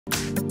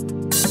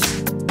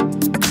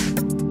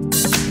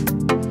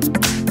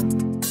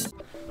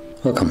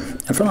Welcome,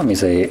 in front of me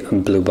is a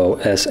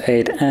BLUBOO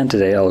S8 and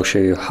today I'll show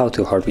you how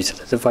to hard reset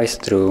the device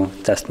through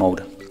test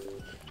mode.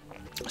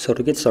 So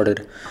to get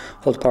started,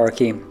 hold power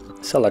key,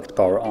 select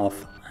power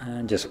off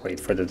and just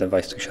wait for the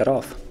device to shut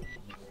off.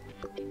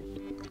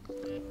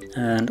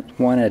 And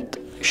when it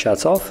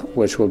shuts off,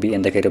 which will be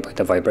indicated by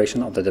the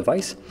vibration of the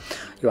device,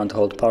 you want to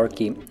hold power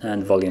key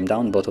and volume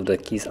down, both of the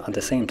keys at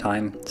the same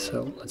time.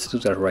 So let's do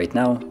that right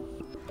now.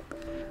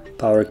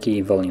 Power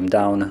key, volume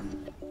down.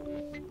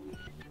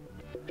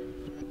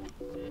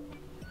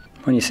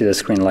 When you see the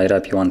screen light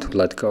up, you want to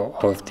let go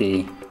of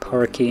the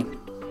power key.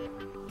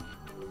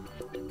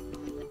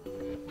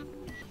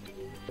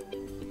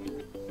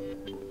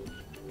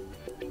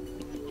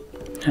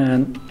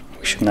 And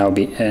we should now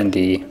be in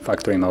the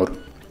factory mode.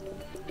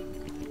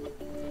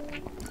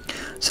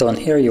 So in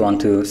here you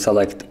want to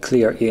select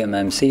clear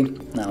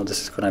eMMC. Now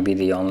this is going to be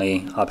the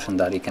only option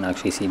that you can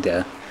actually see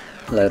the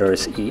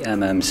letters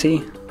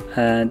eMMC,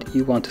 and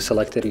you want to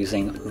select it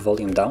using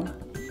volume down.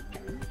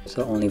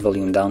 So only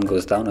volume down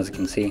goes down, as you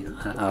can see,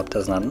 up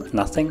does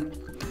nothing.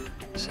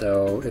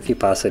 So if you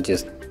pass it,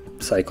 just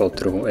cycle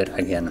through it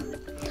again.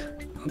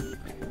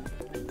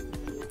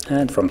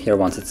 And from here,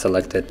 once it's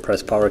selected,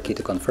 press power key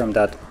to confirm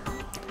that.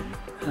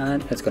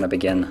 And it's going to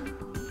begin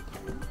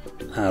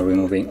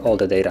removing all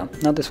the data.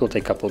 Now this will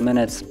take a couple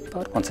minutes,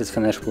 but once it's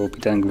finished, we'll be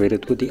then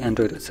greeted with the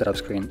Android setup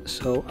screen.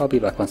 So I'll be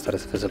back once that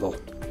is visible.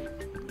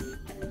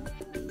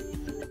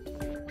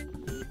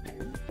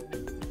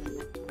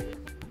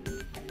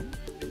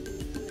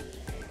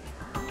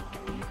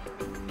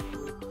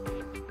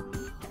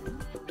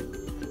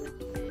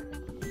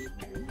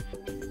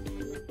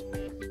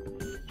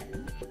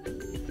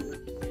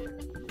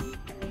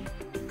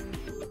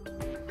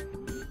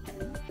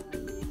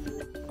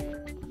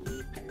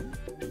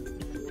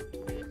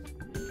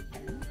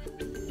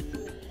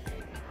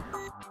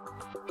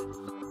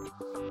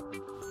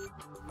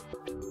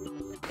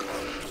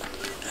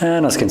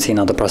 And as you can see,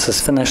 now the process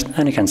is finished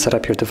and you can set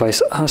up your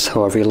device as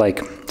however you like.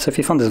 So if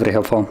you found this very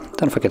helpful,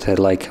 don't forget to hit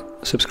like,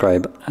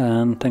 subscribe,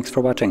 and thanks for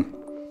watching.